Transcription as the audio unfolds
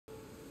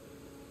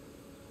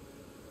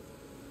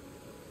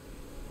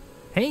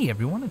Hey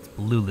everyone, it's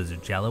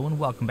BlueLizardJello and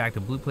welcome back to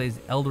Blue Plays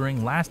Elden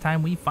Ring. Last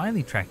time we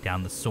finally tracked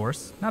down the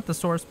source, not the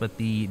source, but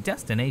the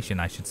destination,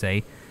 I should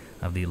say,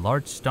 of the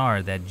large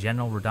star that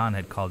General Radahn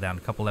had called down a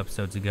couple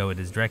episodes ago. It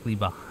is directly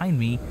behind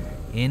me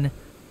in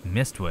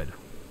Mistwood.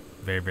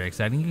 Very, very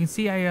exciting. You can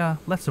see I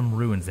left some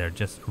runes there,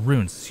 just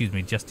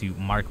to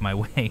mark my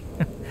way.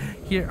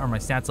 Here are my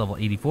stats, level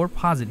 84.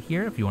 Pause it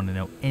here if you want to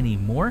know any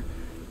more.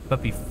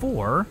 But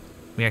before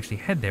we actually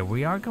head there,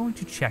 we are going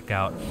to check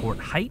out Fort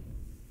Height.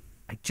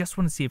 I just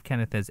want to see if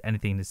Kenneth has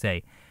anything to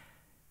say.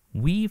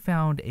 We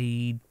found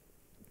a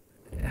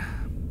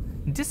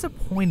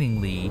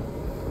disappointingly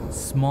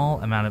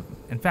small amount of...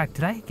 In fact,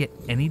 did I get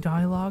any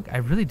dialogue? I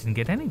really didn't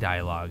get any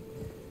dialogue,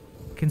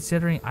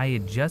 considering I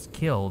had just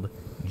killed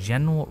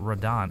General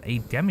Radahn, a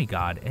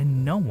demigod,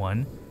 and no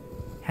one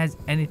has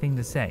anything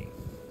to say.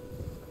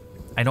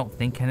 I don't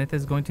think Kenneth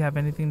is going to have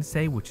anything to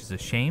say, which is a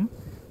shame,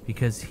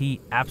 because he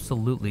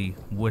absolutely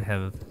would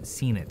have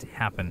seen it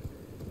happen.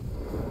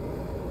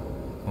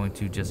 Going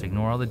to just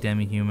ignore all the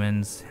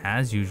demi-humans,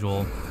 as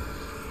usual.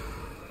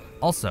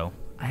 Also,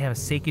 I have a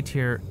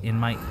Seikatir in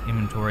my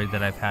inventory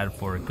that I've had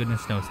for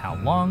goodness knows how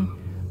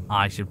long.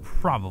 I should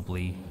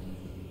probably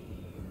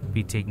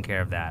be taking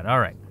care of that.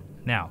 Alright,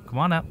 now, come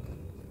on up.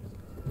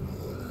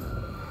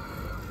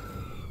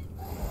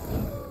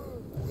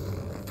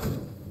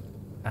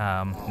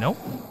 Nope.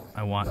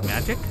 I want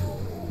magic,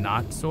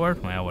 not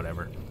sword. Well,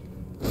 whatever.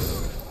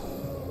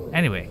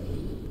 Anyway,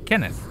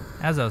 Kenneth,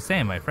 as I was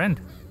saying, my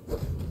friend.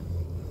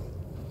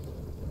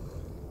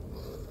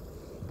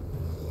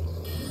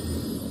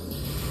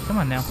 Come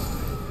on now.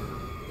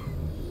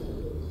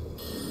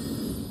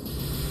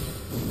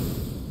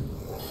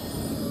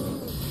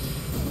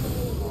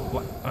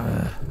 What?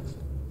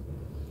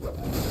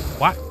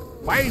 What?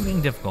 Why are you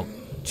being difficult?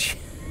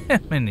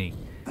 Jiminy.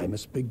 I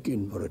must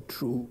begin for a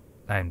true...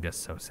 I'm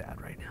just so sad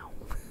right now.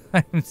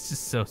 I'm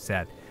just so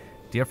sad.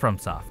 Dear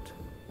FromSoft,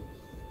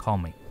 call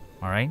me,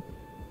 alright?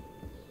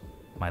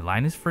 My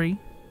line is free.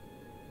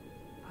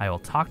 I will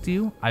talk to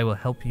you. I will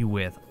help you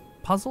with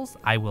puzzles.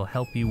 I will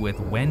help you with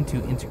when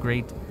to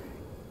integrate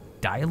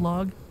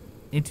dialogue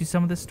into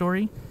some of the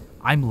story.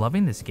 I'm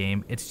loving this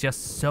game. It's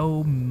just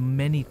so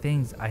many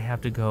things I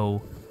have to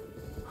go,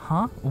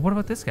 huh? What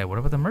about this guy? What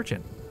about the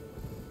merchant?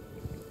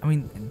 I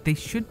mean, they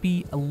should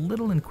be a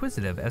little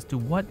inquisitive as to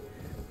what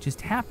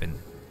just happened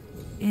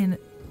in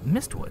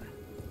Mistwood.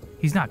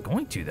 He's not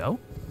going to, though.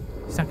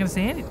 He's not going to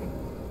say anything.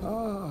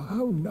 Ah,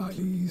 how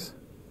nice.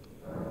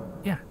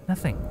 Yeah,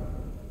 nothing.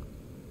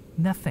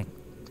 Nothing.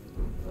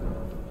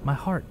 My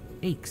heart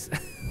aches.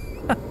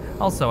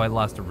 Also, I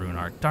lost a rune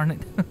arc. Darn it.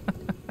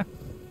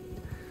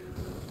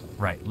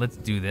 Right, let's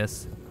do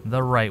this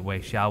the right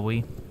way, shall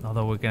we?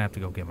 Although we're going to have to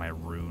go get my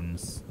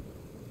runes.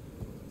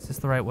 Is this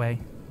the right way?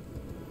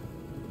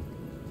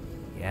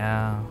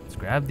 Yeah, let's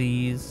grab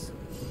these.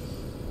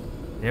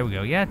 There we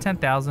go. Yeah,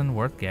 10,000,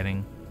 worth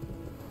getting.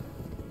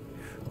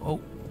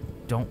 Oh,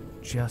 don't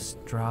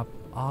just drop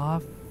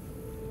off.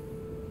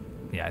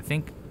 Yeah, I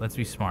think, let's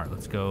be smart.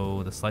 Let's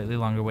go the slightly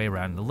longer way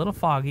around. A little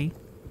foggy.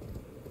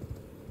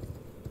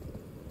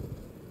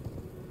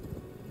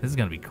 This is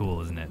going to be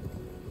cool, isn't it?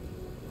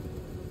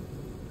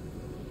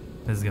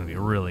 This is going to be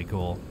really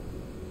cool.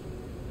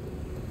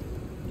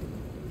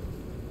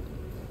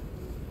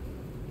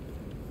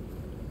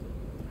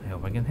 I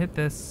hope I can hit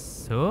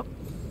this. Oh.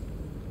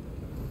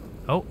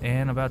 Oh,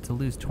 and about to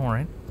lose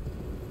Torrent.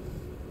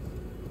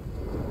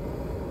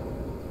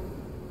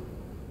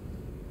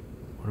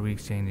 What are we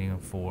exchanging them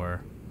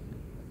for?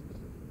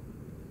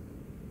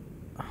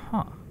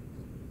 Huh.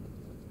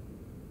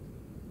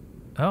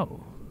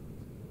 Oh.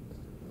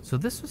 So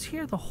this was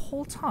here the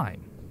whole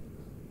time.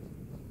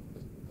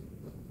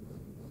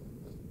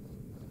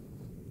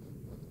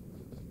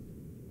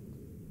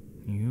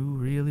 You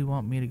really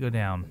want me to go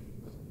down?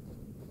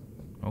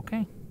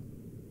 Okay.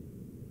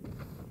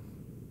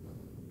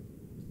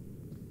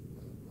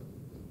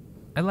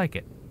 I like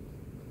it.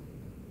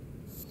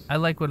 I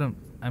like what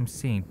I'm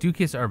seeing.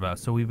 Dukious Herba.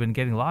 So we've been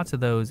getting lots of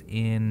those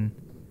in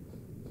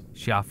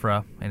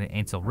Siofra and in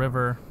Ainsel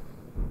River.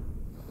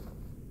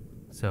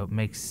 So it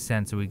makes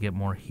sense that we get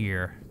more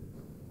here.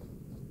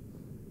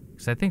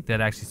 Because I think that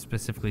actually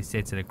specifically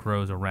states that it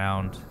grows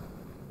around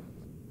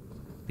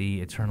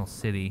the Eternal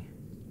City.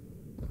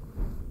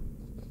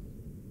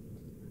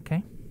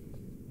 Okay.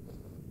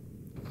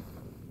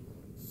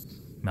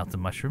 Melted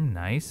mushroom,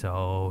 nice.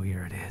 Oh,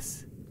 here it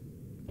is.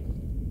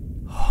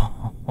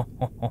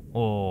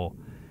 Oh,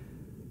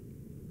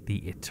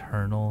 the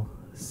Eternal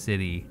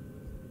City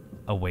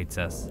awaits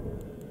us.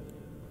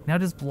 Now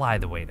does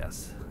Blythe await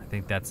us? I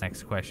think that's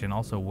next question.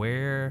 Also,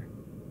 where's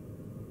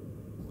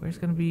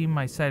going to be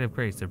my site of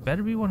grace? There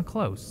better be one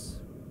close.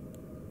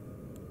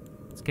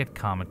 Let's get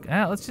Comet.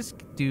 Let's just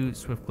do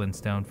Swift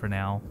Glintstone for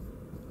now.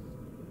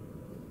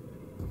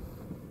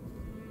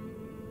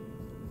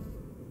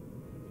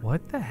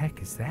 What the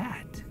heck is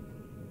that?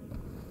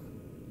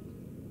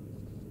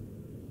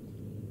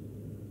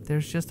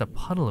 There's just a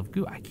puddle of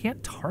goo. I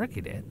can't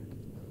target it.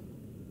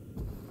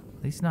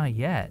 At least not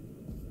yet.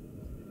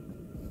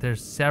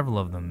 There's several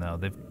of them, though.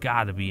 They've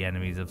got to be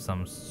enemies of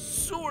some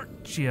sort,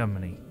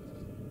 Jiminy.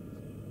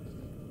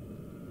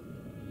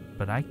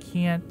 But I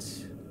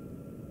can't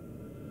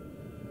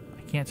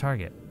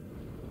target.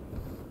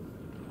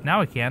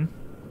 Now I can.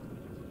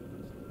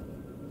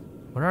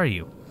 What are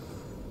you?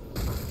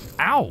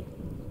 Ow!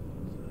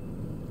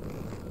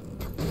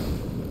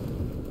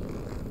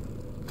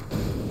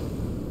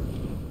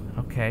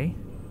 Okay.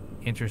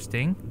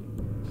 Interesting.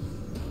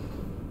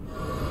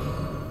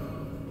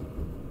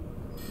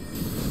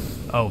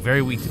 Oh,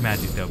 very weak to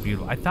magic, though.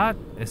 Beautiful. I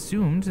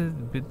assumed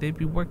they'd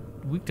be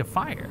weak to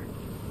fire.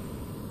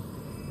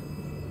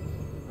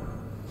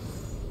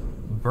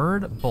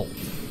 Bird bolt.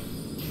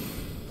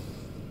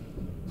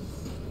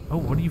 Oh,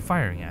 what are you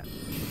firing at?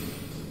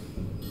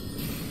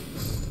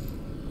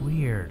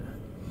 Weird.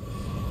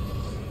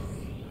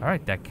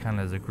 Alright, that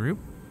counts as a group.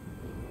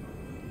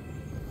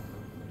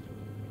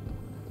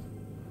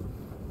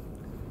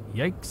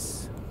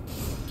 Yikes.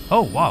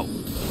 Oh, wow.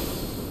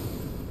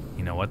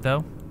 You know what,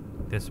 though?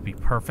 This would be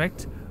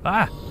perfect.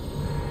 Ah!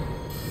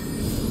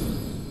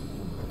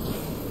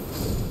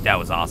 That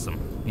was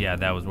awesome. Yeah,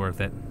 that was worth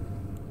it.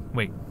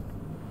 Wait.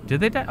 Did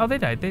they die? Oh, they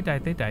died. They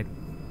died.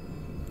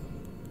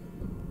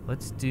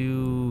 Let's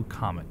do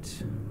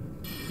Comet.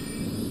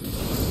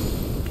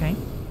 Okay.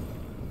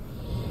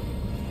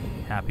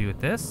 Happy with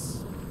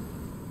this.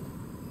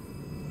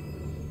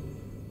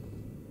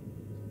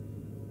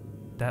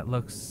 That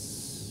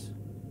looks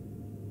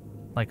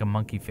like a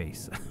monkey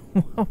face.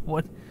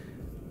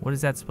 What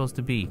is that supposed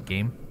to be,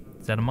 game?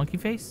 Is that a monkey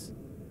face?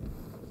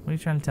 What are you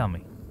trying to tell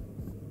me?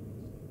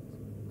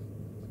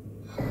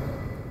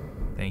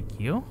 Thank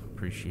you.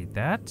 Appreciate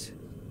that.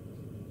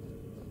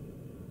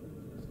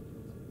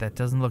 That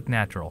doesn't look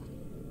natural.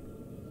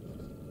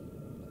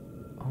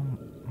 Oh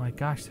my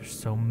gosh, there's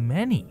so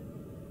many.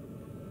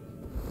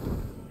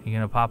 You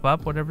gonna pop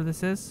up, whatever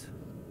this is?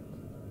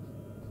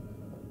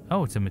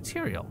 Oh, it's a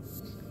material.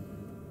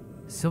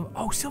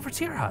 Silver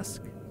tear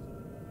husk.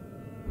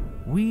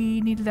 We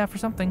needed that for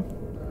something.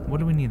 What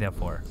do we need that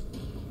for?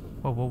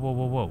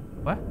 Whoa.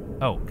 What?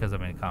 Oh, because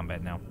I'm in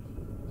combat now.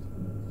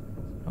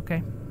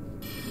 Okay.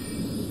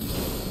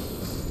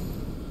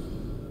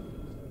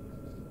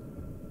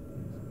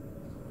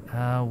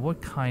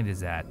 What kind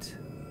is that?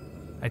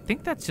 I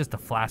think that's just a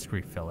flask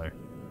refiller.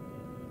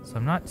 So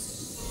I'm not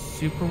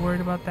super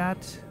worried about that.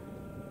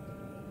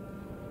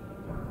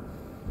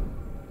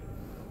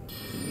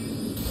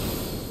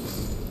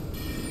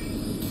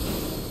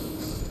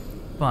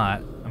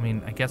 But, I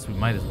mean, I guess we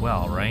might as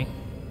well, right?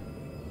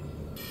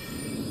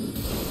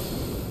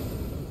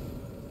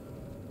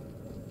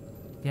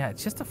 Yeah,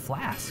 it's just a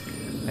flask,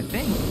 I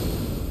think.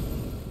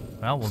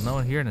 Well, we'll know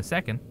it here in a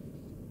second.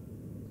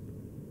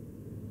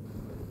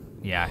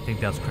 Yeah, I think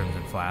those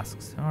crimson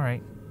flasks. All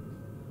right.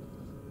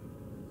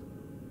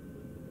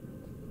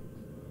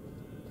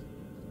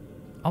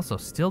 Also,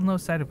 still no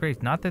sight of grace.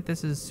 Not that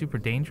this is super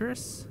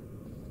dangerous,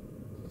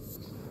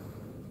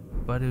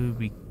 but it would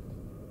be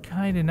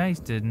kind of nice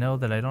to know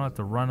that I don't have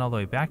to run all the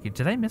way back here.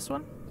 Did I miss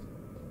one?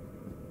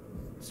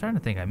 I'm starting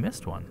to think I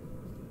missed one.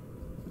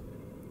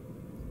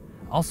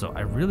 Also,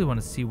 I really want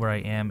to see where I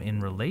am in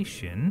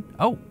relation.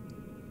 Oh,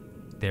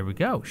 there we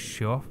go.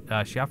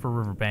 Shaffer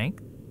Riverbank.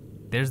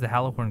 There's the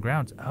Hallowhorn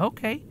Grounds.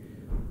 Okay.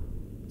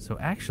 So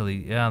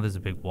actually, there's a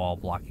big wall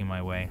blocking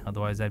my way.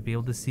 Otherwise, I'd be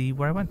able to see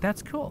where I went.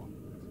 That's cool.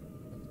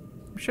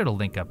 I'm sure it'll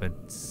link up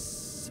at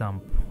some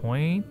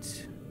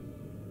point.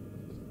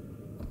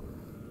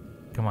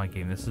 Come on,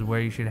 game. This is where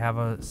you should have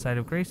a sight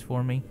of grace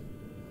for me.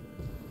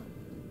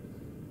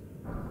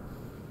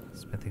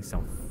 Smithing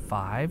Stone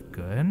 5.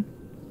 Good.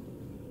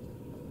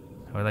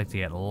 I would like to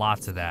get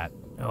lots of that.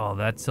 Oh,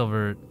 that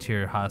silver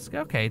tear husk.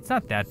 Okay, it's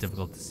not that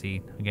difficult to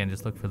see. Again,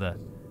 just look for the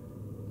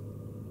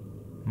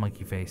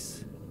monkey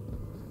face.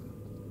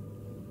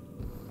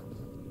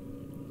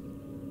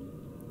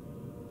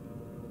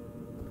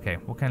 Okay,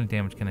 what kind of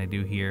damage can I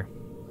do here?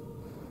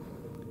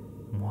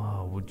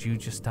 Whoa, would you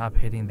just stop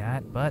hitting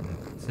that button?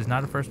 This is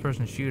not a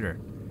first-person shooter.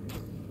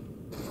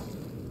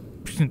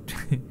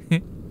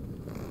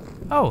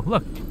 Oh,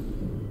 look.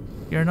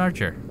 You're an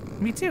archer.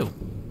 Me too.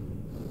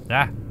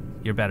 Ah,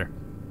 you're better.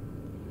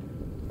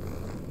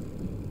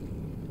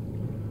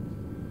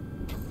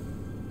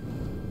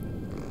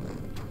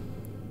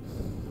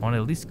 I want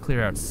to at least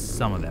clear out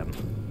some of them.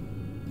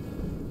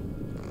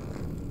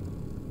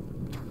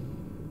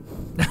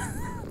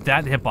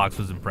 That hitbox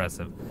was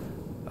impressive.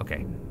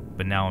 Okay,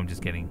 but now I'm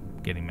just getting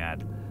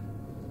mad.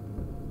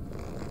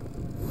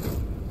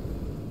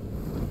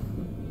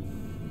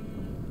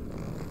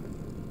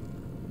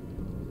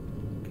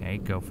 Okay,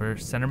 go for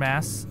center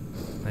mass.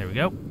 There we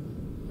go.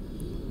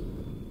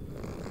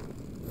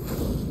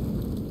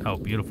 Oh,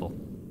 beautiful.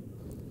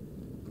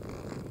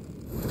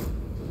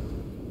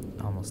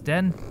 Almost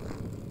dead.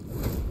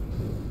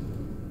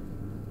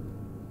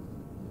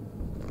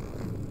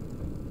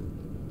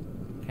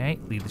 Okay,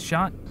 lead the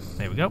shot.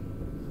 There we go.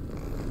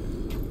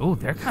 Oh,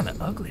 they're kind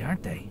of ugly,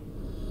 aren't they?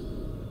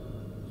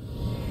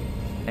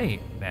 Hey,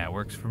 that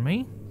works for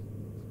me.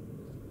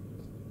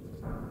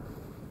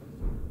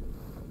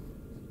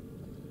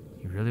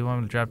 really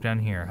want me to drop down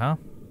here, huh?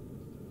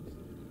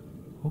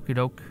 Okie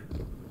doke.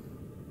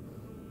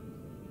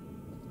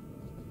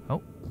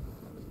 Oh.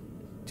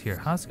 Tier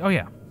husk. Oh,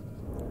 yeah.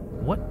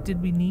 What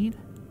did we need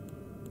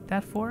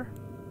that for?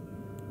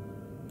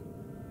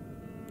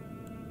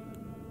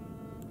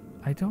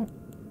 I don't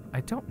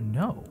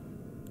know.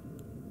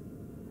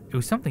 It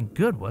was something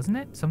good, wasn't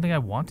it? Something I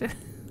wanted?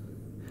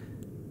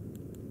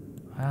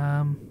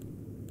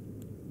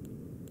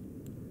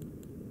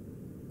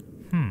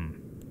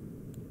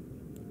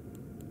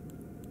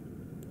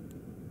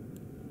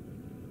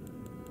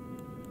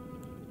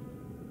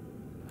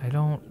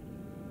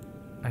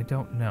 I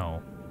don't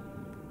know.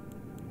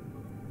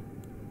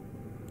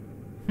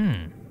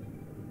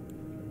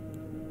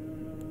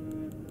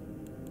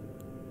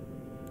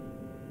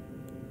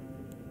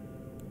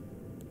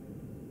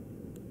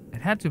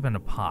 It had to have been a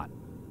pot.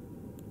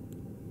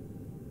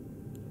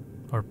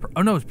 Or,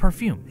 oh no, it's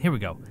perfume. Here we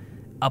go.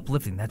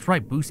 Uplifting. That's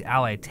right. Boost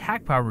ally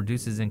attack power,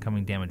 reduces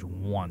incoming damage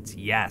once.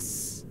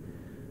 Yes.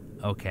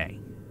 Okay.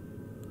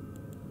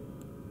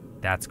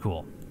 That's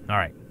cool.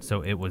 Alright,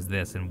 so it was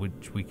this, and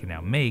which we can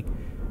now make.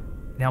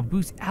 Now,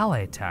 boost ally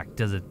attack.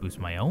 Does it boost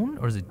my own,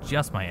 or is it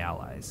just my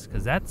allies?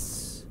 Because that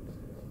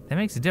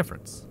makes a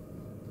difference.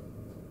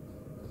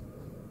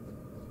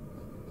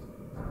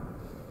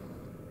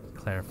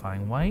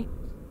 Clarifying white.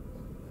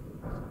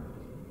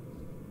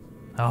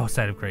 Oh,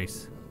 Site of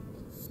Grace.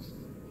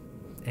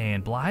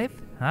 And Blythe?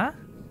 Huh?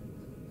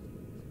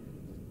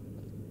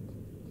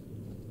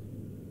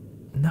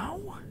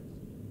 No?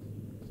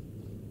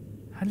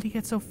 How did he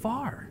get so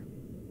far?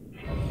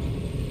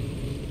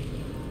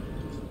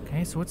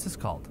 Okay, so what's this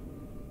called?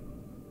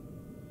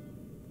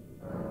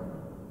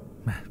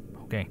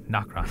 Okay,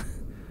 Nokron.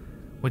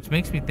 Which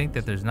makes me think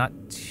that there's not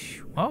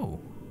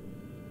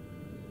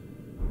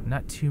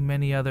not too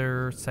many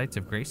other Sites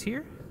of Grace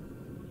here?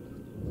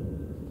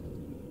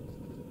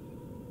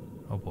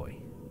 Oh boy.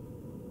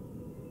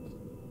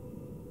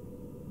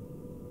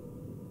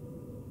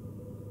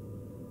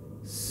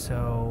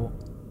 So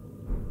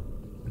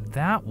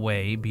that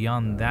way,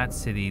 beyond that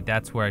city,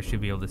 that's where I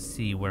should be able to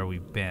see where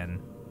we've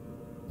been.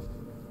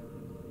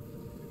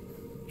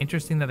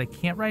 Interesting that I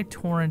can't ride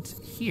Torrent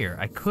here.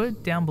 I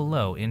could down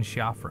below in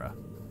Shafra.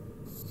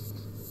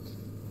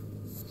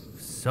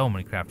 So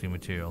many crafting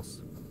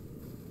materials.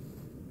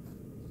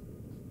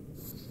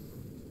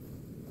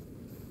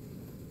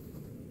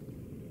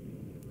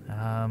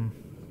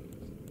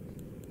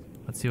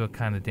 Let's see what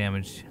kind of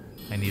damage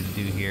I need to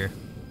do here.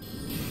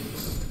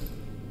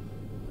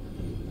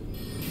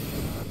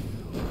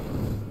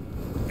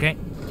 Okay,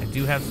 I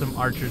do have some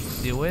archers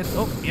to deal with.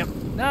 Oh, yep.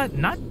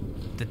 Not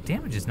the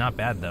damage is not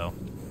bad though.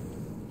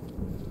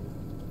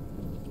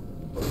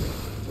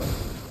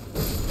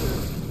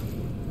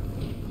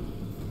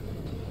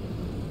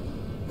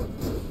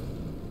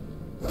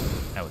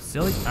 That was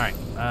silly. All right,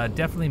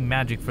 definitely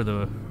magic for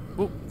the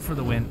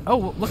win.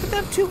 Oh, look at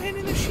them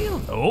two-handing the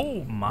shield.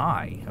 Oh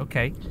my.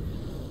 Okay,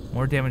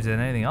 more damage than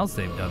anything else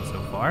they've done so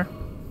far.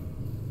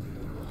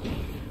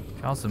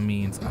 Which also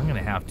means I'm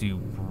gonna have to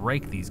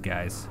break these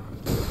guys.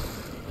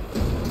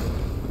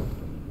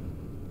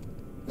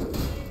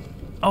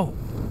 Oh,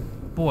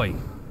 boy.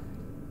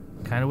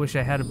 Kind of wish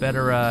I had a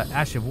better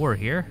Ash of War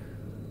here.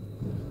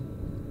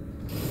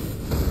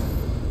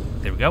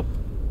 There we go.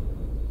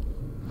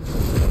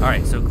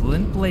 Alright, so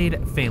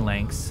Glintblade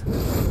Phalanx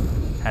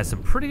has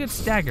some pretty good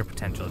stagger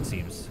potential, it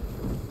seems.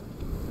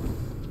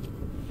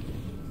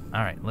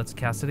 Alright, let's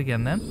cast it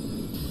again then.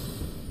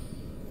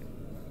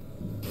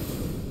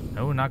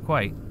 No, not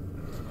quite.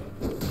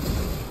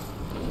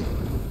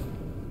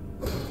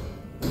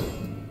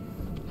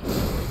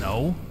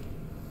 No.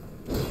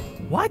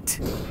 What?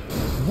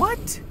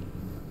 What?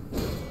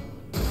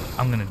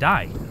 I'm gonna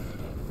die.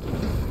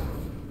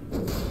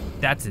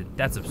 That's it.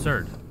 That's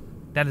absurd.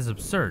 That is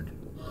absurd.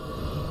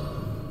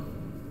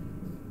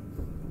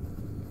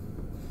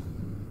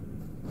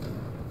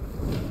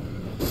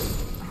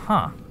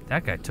 Huh.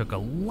 That guy took a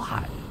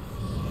lot.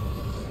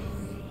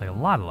 Like a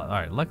lot.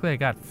 Alright, luckily I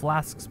got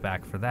flasks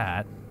back for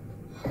that.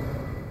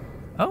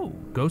 Oh,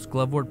 Ghost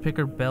Glovewort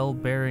Picker Bell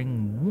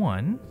Bearing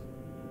 1.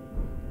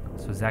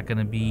 So is that going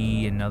to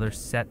be another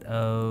set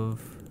of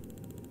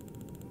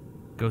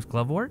Ghost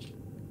Glovewort?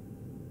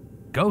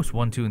 Ghost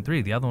 1, 2, and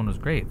 3. The other one was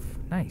Grave.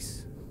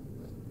 Nice.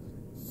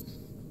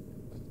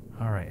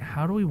 Alright,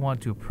 how do we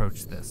want to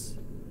approach this?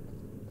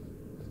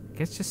 I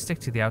guess just stick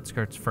to the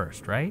outskirts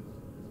first, right?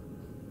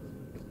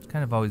 It's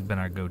kind of always been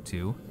our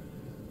go-to.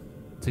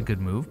 It's a good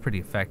move, pretty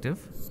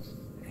effective.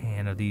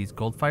 And are these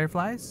gold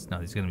fireflies? No,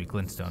 these are going to be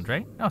glintstones,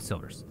 right? Oh,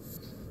 silvers.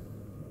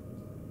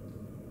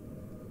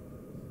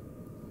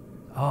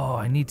 Oh,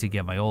 I need to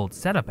get my old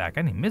setup back.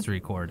 I need Misery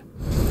Cord.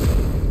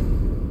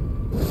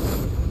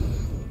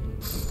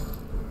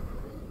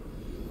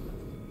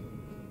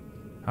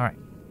 Alright.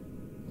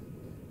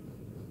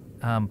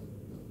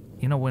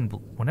 You know,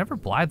 whenever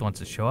Blythe wants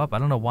to show up, I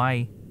don't know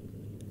why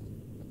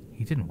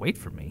he didn't wait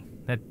for me.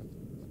 That,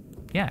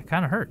 yeah, it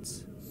kind of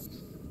hurts.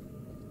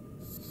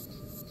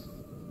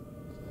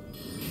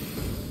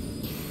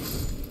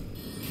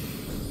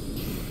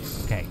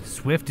 Okay,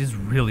 Swift is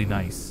really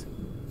nice.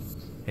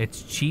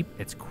 It's cheap,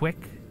 it's quick,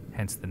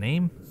 hence the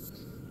name.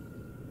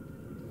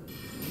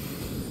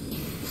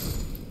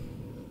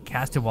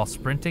 Cast it while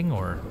sprinting,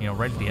 or, you know,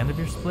 right at the end of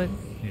your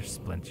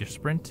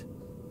sprint.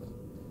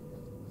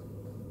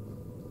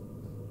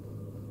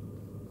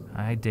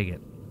 I dig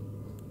it.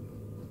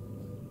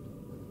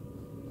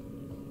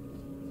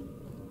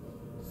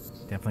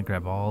 Definitely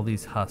grab all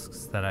these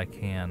husks that I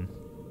can.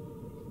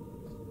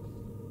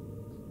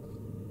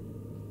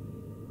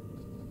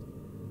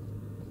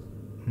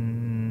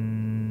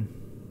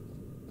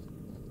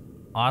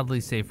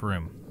 Oddly safe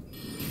room.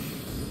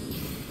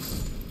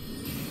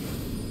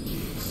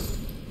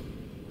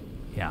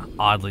 Yeah,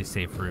 oddly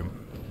safe room.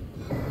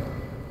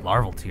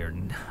 Larval tier,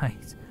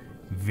 nice.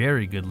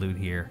 Very good loot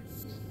here.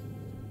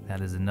 That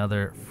is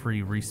another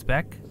free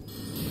respec.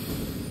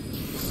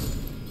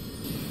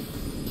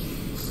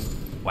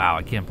 Wow,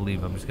 I can't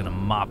believe I'm just gonna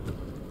mop the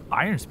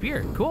iron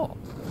spear. Cool.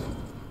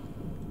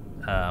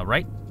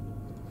 Right.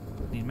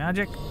 Need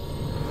magic.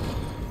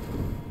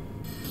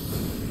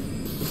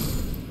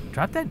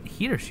 Drop that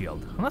heater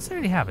shield. Unless I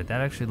already have it. That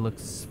actually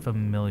looks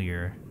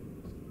familiar.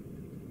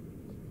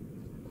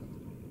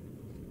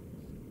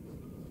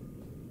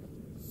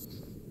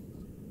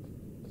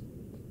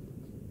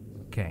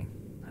 Okay.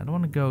 I don't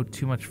want to go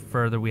too much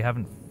further. We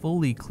haven't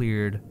fully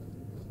cleared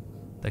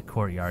the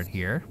courtyard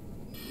here.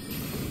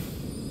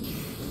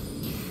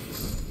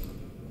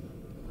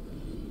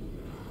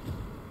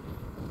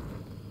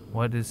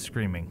 What is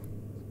screaming?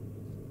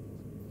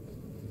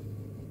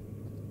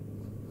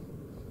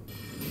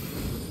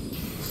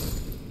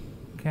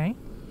 Okay.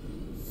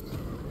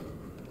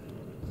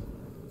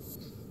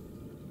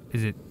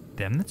 Is it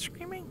them that's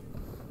screaming?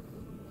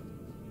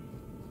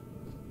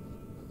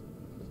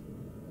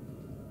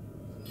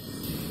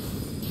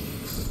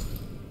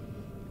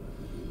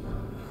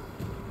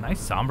 Nice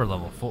somber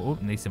level. Full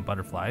nascent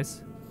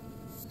butterflies.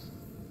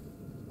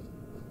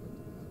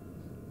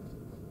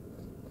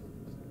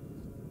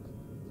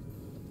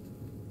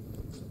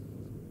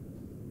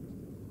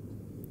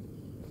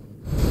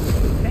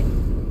 Okay.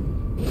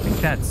 I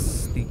think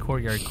that's the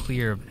courtyard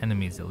clear of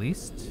enemies at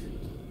least.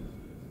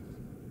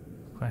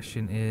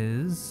 Question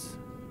is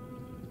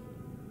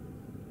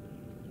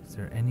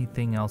there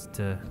anything else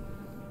to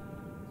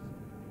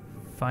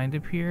find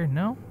up here?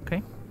 No?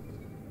 Okay.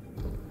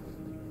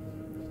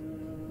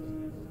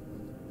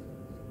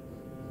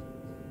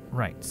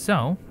 Right,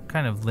 so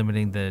kind of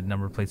limiting the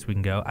number of places we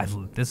can go.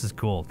 This is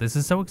cool. This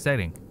is so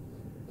exciting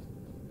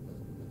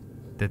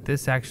that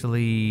this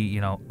actually, you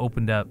know,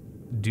 opened up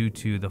due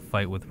to the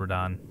fight with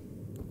Radahn.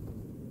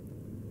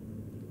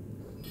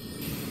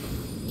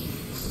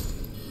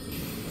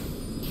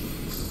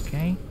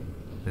 Okay,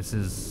 this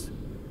is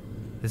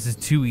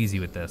too easy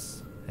with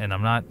this, and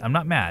I'm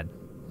not mad.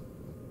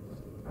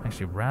 I'm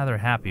actually rather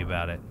happy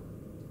about it.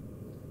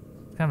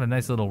 It's kind of a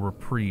nice little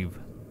reprieve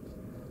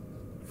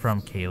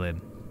from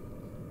Caelid.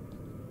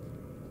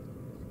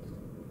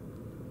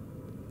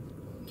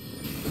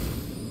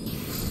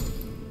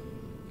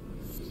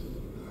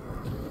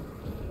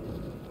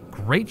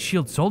 Great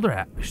shield soldier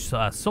ashes,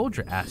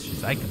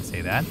 I can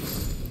say that.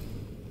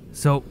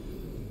 So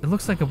it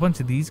looks like a bunch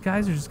of these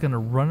guys are just gonna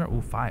run.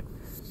 Oh, 5.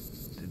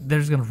 They're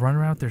just gonna run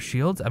around with their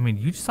shields. I mean,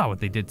 you saw what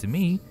they did to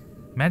me.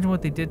 Imagine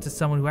what they did to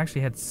someone who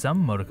actually had some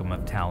modicum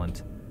of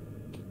talent.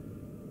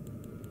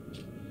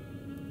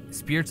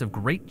 Spirits of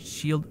great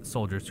shield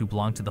soldiers who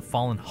belong to the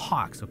Fallen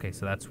Hawks. Okay,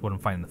 so that's what I'm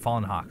finding. The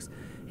Fallen Hawks,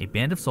 a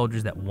band of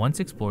soldiers that once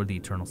explored the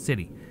Eternal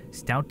City.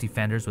 Stout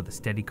defenders with a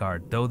steady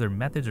guard, though their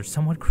methods are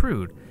somewhat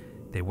crude.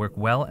 They work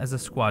well as a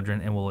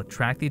squadron and will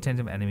attract the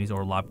attention of enemies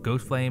or lob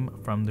ghost flame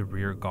from the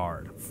rear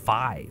guard.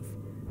 5.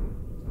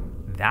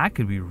 That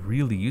could be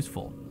really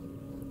useful.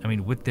 I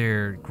mean, with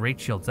their great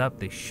shields up,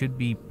 they should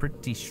be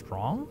pretty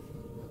strong.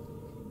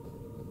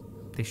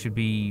 They should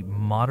be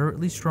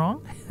moderately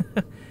strong.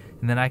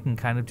 And then I can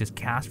kind of just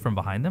cast from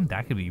behind them.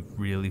 That could be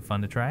really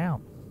fun to try out.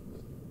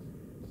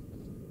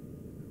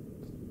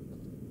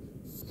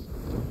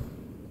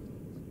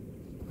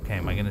 Okay,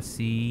 am I going to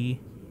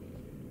see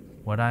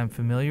what I'm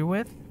familiar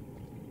with?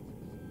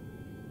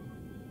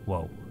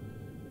 Whoa.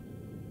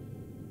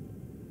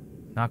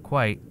 Not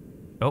quite.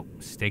 Oh,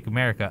 Stake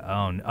America.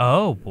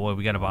 Oh boy,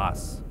 we got a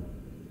boss.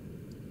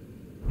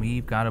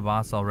 We've got a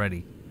boss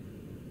already.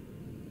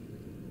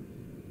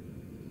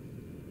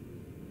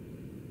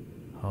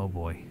 Oh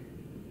boy.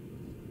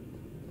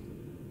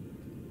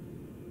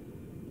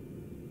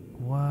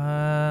 What?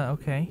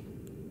 Okay.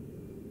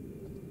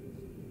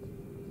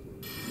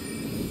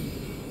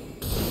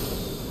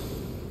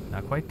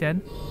 Not quite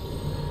dead.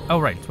 Oh,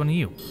 right. It's one of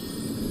you.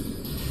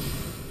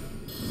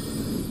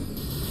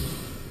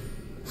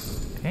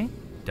 Okay.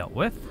 Dealt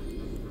with.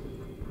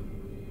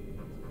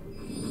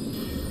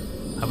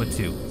 How about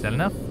 2? Is that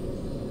enough?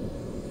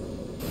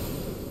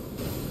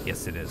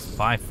 Yes, it is.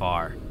 By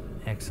far.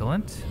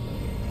 Excellent.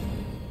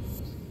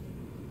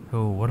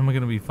 Oh, what am I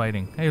going to be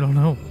fighting? I don't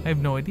know. I have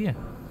no idea.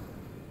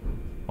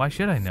 Why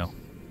should I know?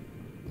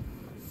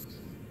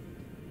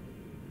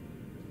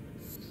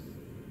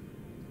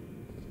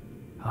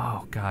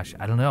 Oh, gosh.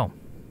 I don't know.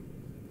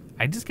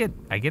 I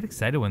get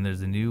excited when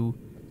there's a new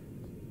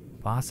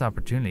boss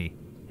opportunity.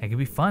 It could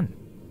be fun,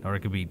 or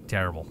it could be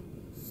terrible.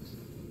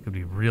 It could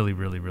be really,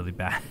 really, really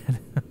bad.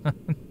 At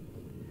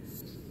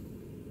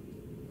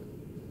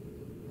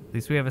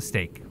least we have a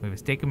stake. We have a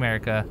stake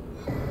America.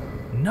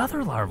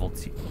 Another larval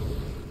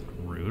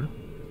rude.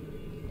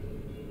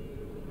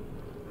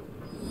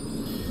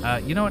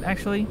 You know what,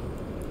 actually?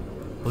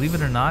 Believe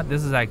it or not,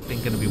 this is, I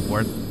think, going to be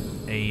worth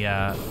a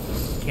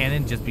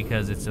cannon just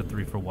because it's a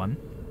 3-for-1.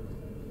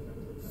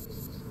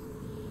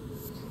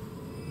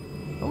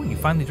 Oh, you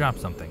finally dropped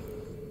something.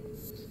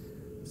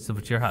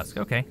 Silver tier husk.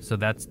 Okay, so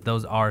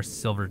those are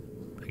silver,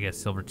 I guess,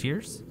 silver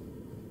tiers.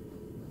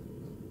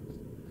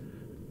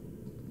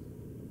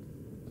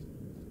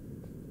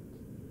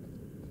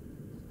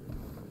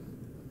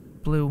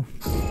 Blue,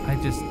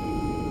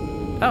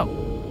 oh.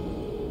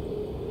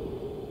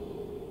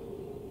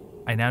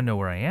 I now know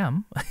where I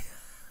am.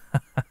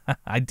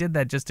 I did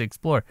that just to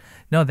explore.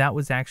 No, that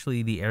was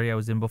actually the area I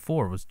was in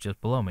before, was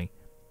just below me.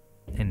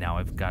 And now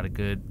I've got a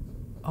good...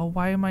 Oh,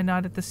 why am I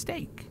not at the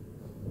stake?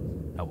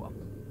 Oh, well.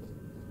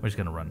 We're just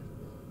gonna run.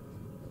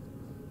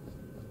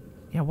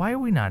 Yeah, why are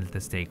we not at the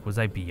stake? Was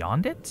I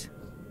beyond it?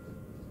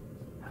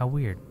 How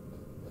weird.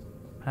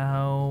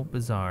 How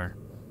bizarre.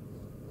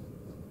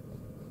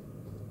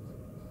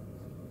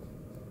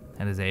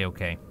 That is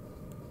A-okay.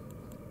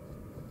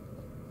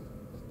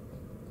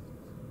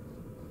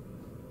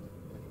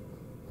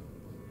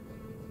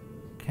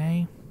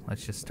 Okay,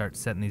 let's just start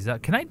setting these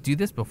up. Can I do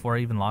this before I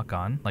even lock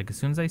on? Like, as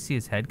soon as I see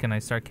his head, can I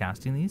start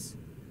casting these?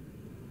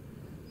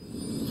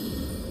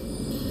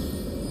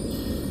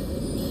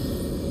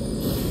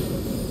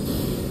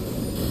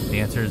 The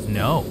answer is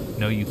no.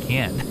 No, you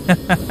can't.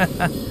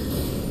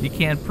 You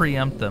can't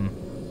preempt them.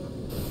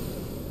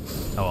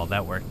 Oh, well,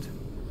 that worked.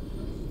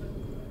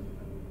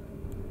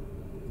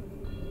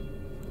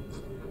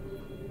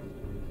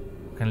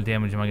 What kind of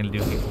damage am I going to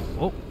do here?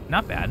 Oh,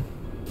 not bad.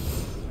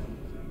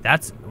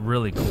 That's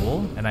really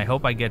cool, and I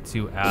hope I get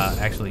to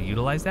actually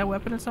utilize that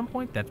weapon at some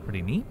point. That's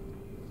pretty neat.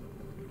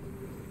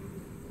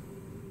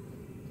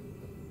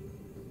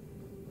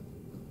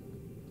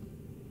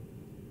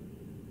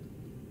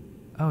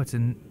 Oh, it's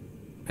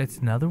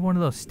another one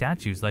of those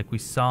statues like we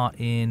saw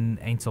in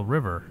Ainsel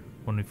River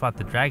when we fought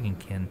the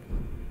Dragonkin.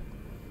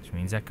 Which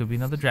means that could be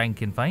another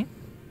Dragonkin fight.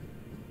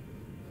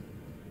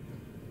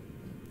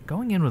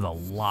 Going in with a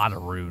lot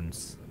of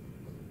runes.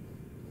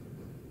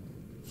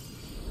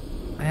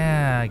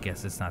 I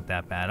guess it's not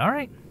that bad. All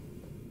right.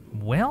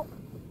 Well,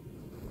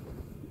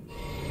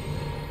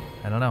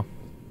 I don't know.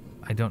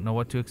 I don't know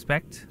what to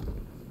expect.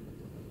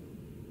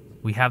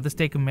 We have the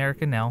stake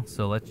America now,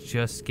 so let's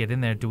just get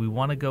in there. Do we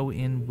want to go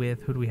in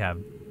with... Who do we have?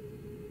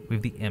 We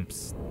have the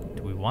imps.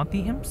 Do we want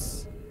the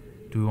imps?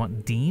 Do we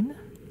want Dean?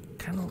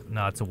 Kind of...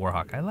 No, it's a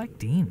Warhawk. I like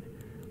Dean.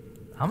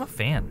 I'm a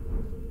fan.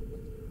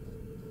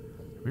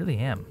 Really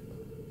am.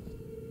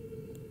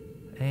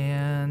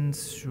 And...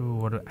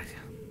 What do I...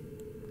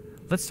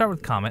 Let's start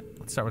with Comet.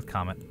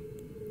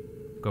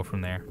 Go from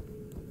there.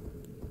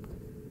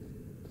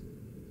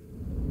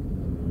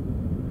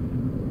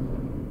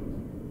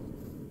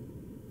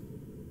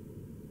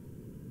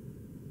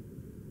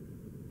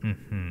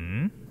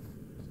 Mm-hmm.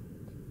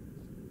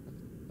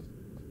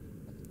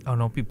 Oh,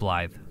 don't be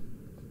Blythe.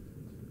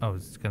 Oh,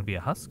 is it gonna be a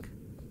husk?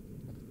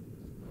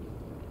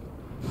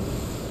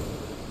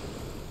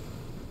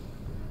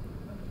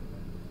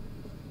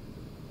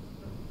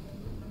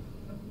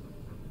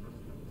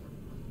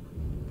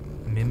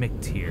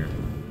 Mimic tier.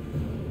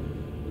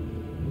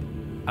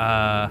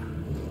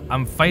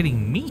 I'm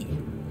fighting me.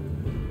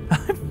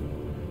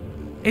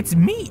 It's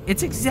me.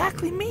 It's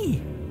exactly me.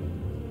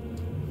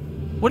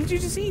 What did you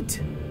just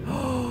eat?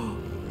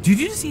 Did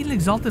you just eat an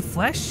exalted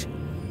flesh?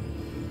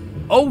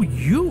 Oh,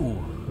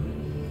 you.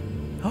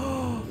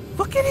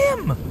 Look at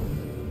him.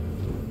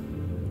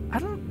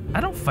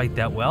 I don't fight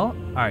that well.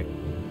 All right.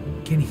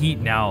 Can he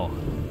now?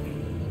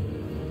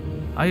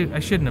 I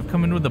shouldn't have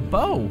come in with a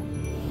bow.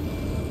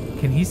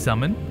 Can he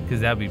summon?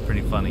 Because that'd be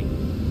pretty funny.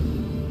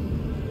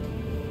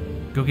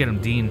 Go get him,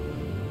 Dean.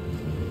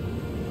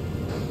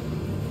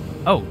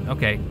 Oh,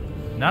 okay.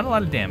 Not a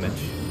lot of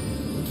damage.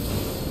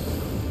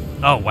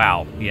 Oh,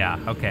 wow. Yeah,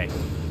 okay.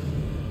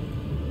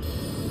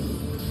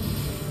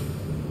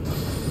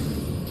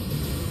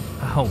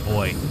 Oh,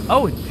 boy.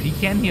 Oh, he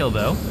can heal,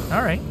 though.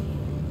 All right.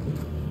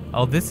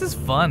 Oh, this is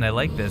fun. I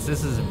like this.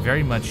 This is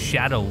very much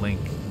Shadow Link.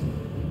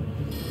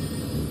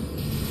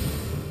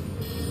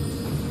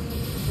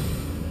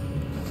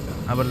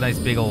 How about a nice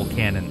big old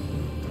cannon?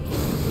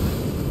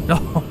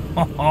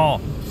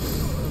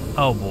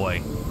 Oh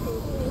boy.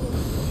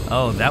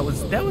 Oh, that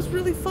was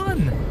really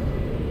fun.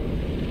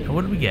 And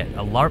what did we get?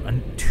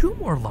 Two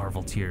more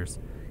larval tiers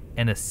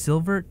and a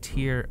silver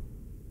tier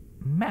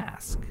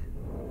mask.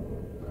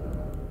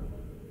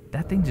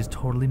 That thing just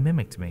totally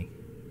mimicked me.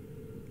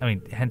 I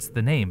mean, hence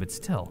the name, but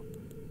still.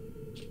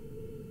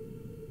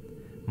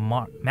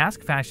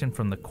 Mask fashioned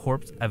from the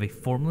corpse of a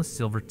formless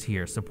silver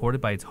tier,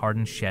 supported by its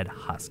hardened shed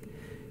husk.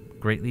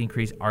 Greatly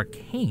increase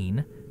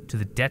arcane to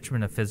the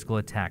detriment of physical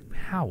attack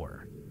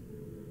power.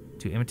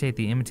 To imitate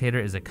the imitator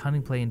is a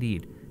cunning play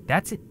indeed.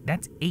 That's it.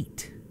 That's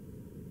 8.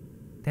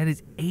 That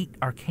is 8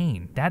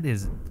 arcane.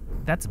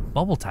 That's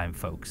bubble time,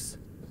 folks.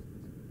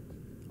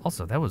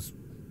 Also, that was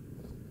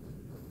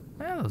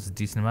a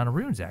decent amount of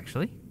runes,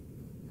 actually.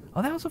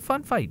 Oh, that was a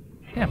fun fight.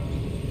 Yeah.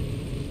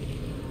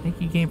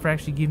 Thank you, game, for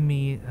actually giving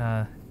me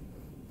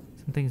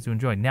some things to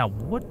enjoy. Now,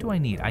 what do I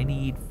need? I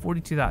need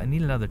 42,000. I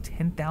need another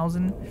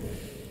 10,000.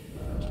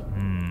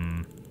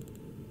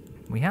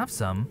 We have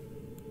some.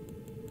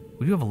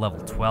 We do have a level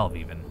 12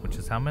 even, which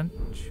is how much?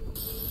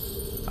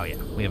 Oh yeah,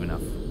 we have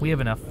enough. We have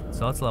enough,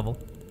 so let's level.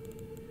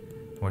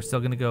 We're still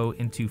gonna go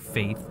into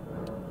faith.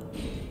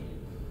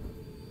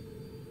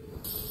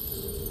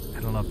 I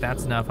don't know if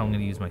that's enough. I'm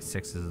gonna use my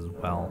 6s as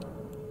well.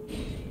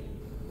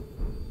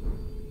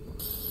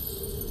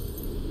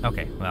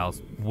 Okay, well,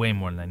 it's way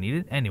more than I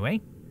needed.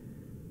 Anyway,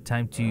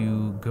 time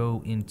to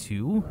go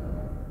into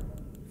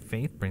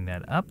faith. Bring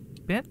that up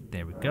a bit.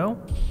 There we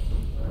go.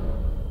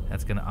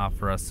 That's going to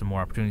offer us some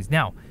more opportunities.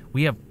 Now,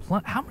 we have...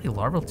 How many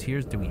larval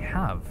tiers do we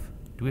have?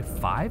 Do we have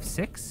 5?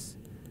 6?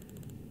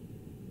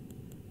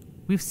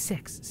 We have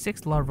 6.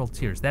 6 larval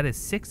tiers. That is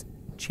 6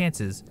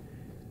 chances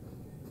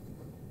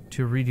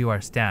to redo our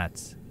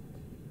stats.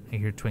 I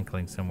hear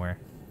twinkling somewhere.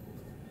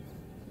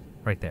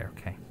 Right there,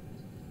 okay.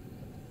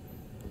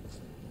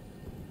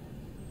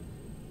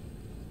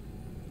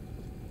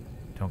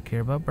 Don't care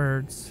about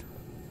birds.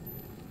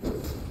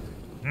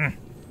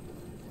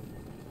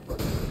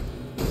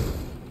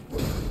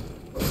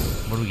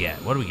 What do we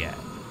get? What do we get?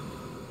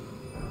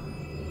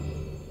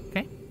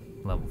 Okay,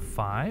 level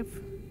 5.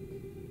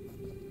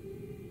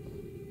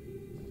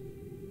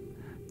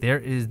 There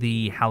is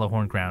the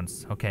Hallowhorn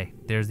Grounds. Okay,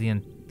 there's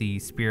the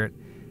spirit.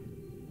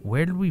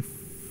 Where did we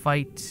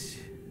fight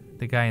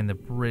the guy in the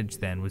bridge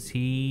then? Was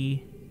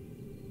he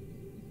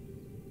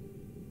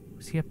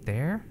up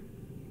there?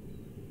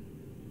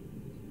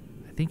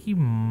 I think he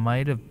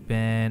might have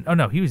been... Oh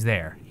no, he was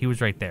there. He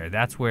was right there.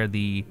 That's where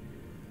the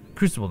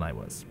Crucible Knight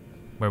was,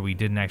 where we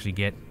didn't actually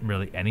get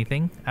really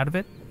anything out of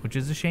it, which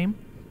is a shame.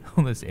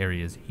 Oh, this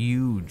area is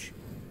huge.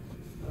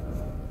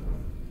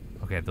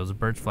 Okay, those are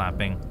birds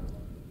flapping.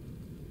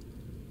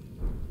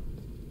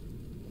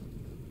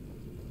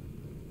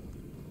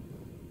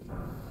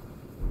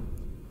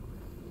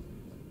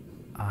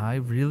 I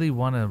really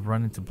want to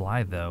run into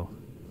Blythe, though.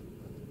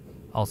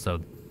 Also,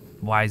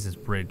 why is this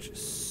bridge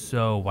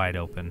so wide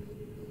open?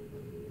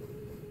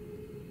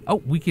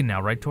 Oh, we can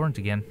now ride Torrent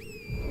again.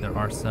 There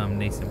are some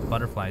nascent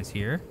butterflies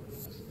here.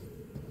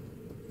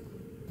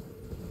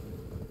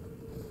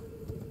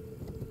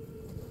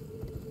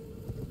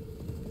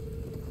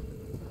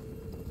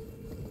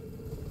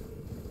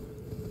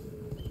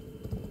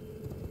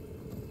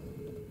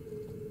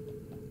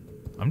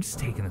 I'm just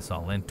taking this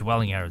all in.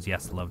 Dwelling arrows.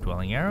 Yes, love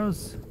dwelling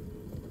arrows.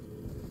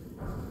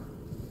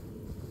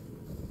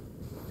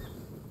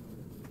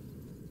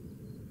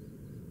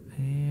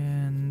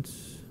 And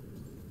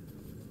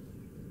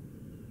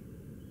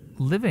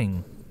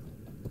living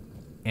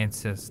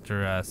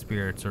ancestor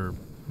spirits, or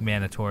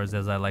manitors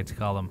as I like to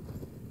call them.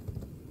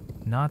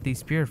 Not these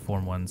spirit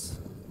form ones.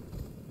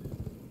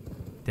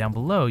 Down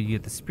below you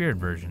get the spirit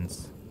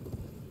versions.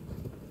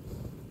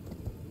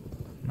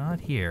 Not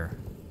here.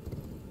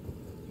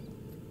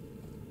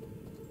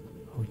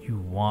 Oh, you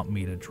want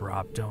me to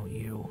drop, don't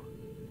you?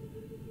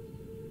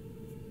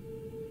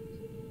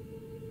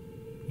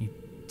 You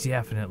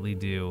definitely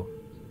do.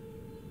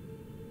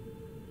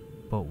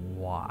 But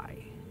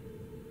why?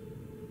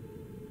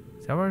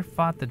 Is that where I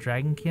fought the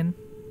Dragonkin?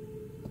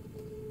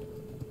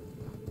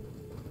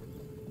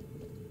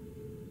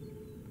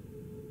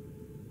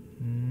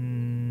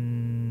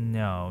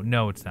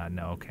 No, it's not.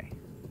 No, okay.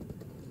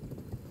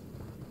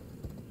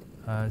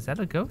 Is that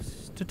a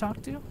ghost to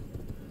talk to?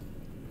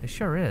 It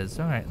sure is.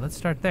 Alright, let's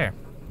start there.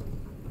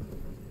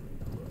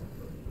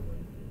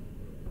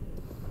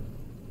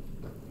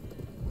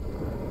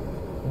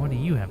 What do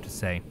you have to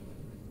say?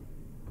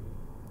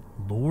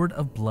 Lord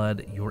of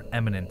Blood, your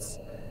eminence.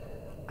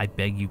 I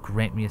beg you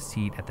grant me a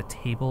seat at the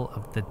table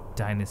of the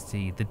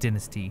dynasty.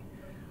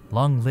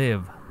 Long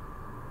live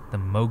the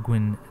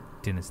Mohgwyn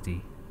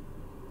dynasty.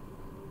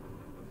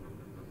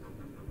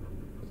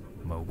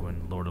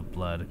 Mohgwyn, Lord of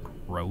Blood,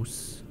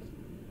 gross.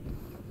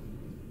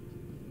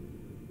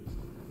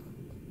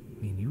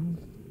 I mean, you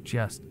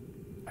just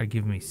are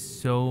giving me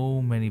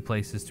so many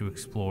places to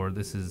explore.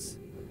 This is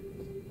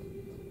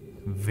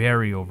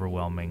very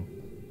overwhelming.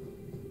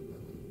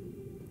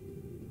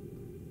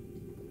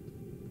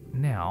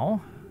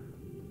 Now,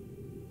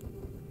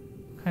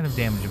 what kind of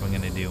damage am I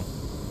going to do?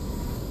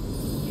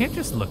 You're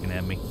just looking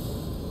at me.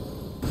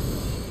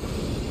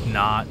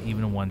 Not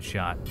even a one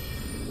shot.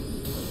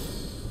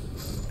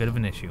 Bit of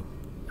an issue.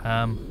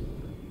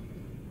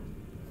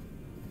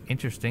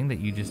 Interesting that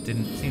you just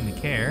didn't seem to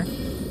care.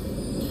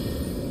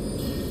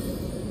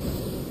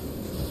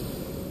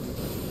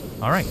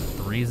 Alright,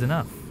 3 is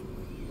enough.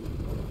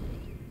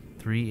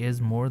 3 is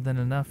more than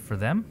enough for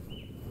them.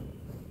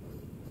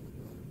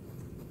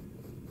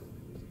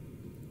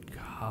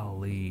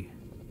 Golly.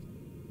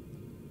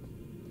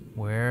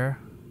 Where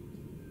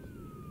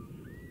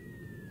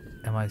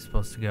am I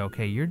supposed to go?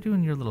 Okay, you're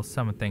doing your little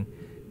summon thing.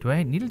 Do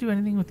I need to do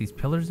anything with these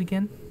pillars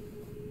again?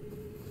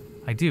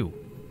 I do.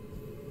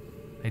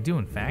 I do,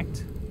 in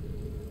fact.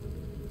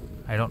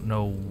 I don't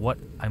know what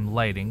I'm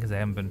lighting because I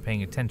haven't been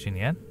paying attention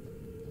yet.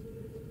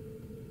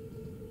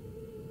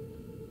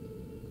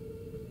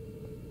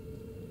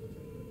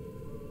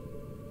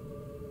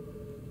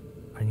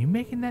 Are you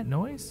making that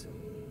noise?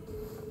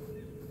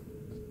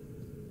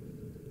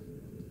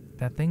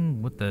 That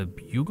thing with the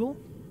bugle?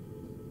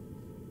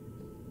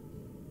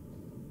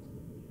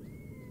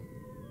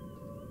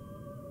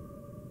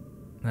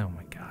 Oh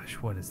my gosh,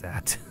 what is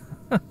that?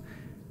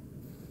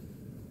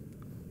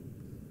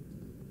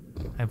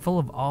 I'm full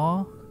of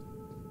awe,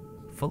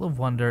 full of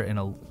wonder, and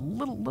a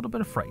little bit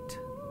of fright.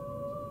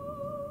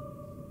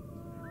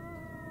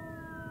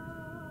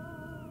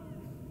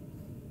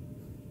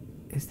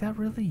 Is that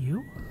really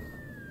you?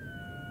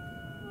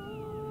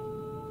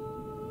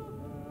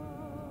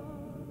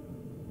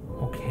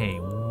 Okay,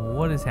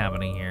 what is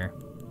happening here?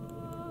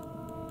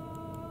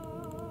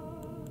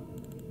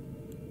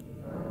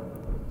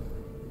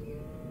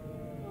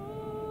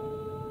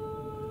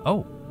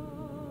 Oh.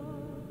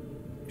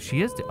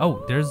 She is.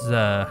 Oh, there's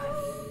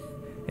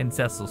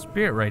ancestral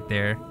spirit right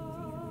there.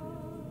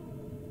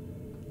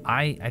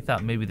 I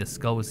thought maybe the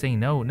skull was saying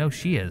no,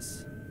 she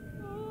is.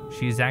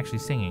 She is actually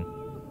singing.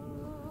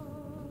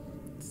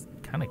 It's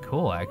kind of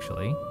cool,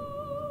 actually.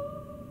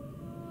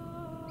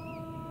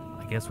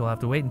 I guess we'll have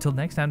to wait until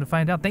next time to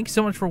find out. Thank you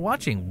so much for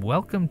watching.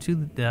 Welcome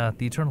to the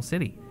Eternal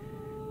City,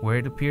 where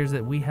it appears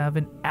that we have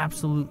an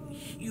absolute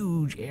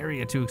huge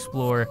area to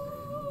explore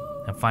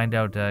and find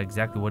out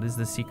exactly what is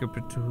the secret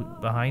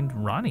behind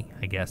Ronnie,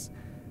 I guess.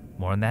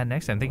 More on that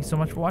next time. Thank you so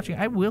much for watching.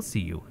 I will see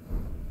you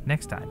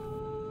next time.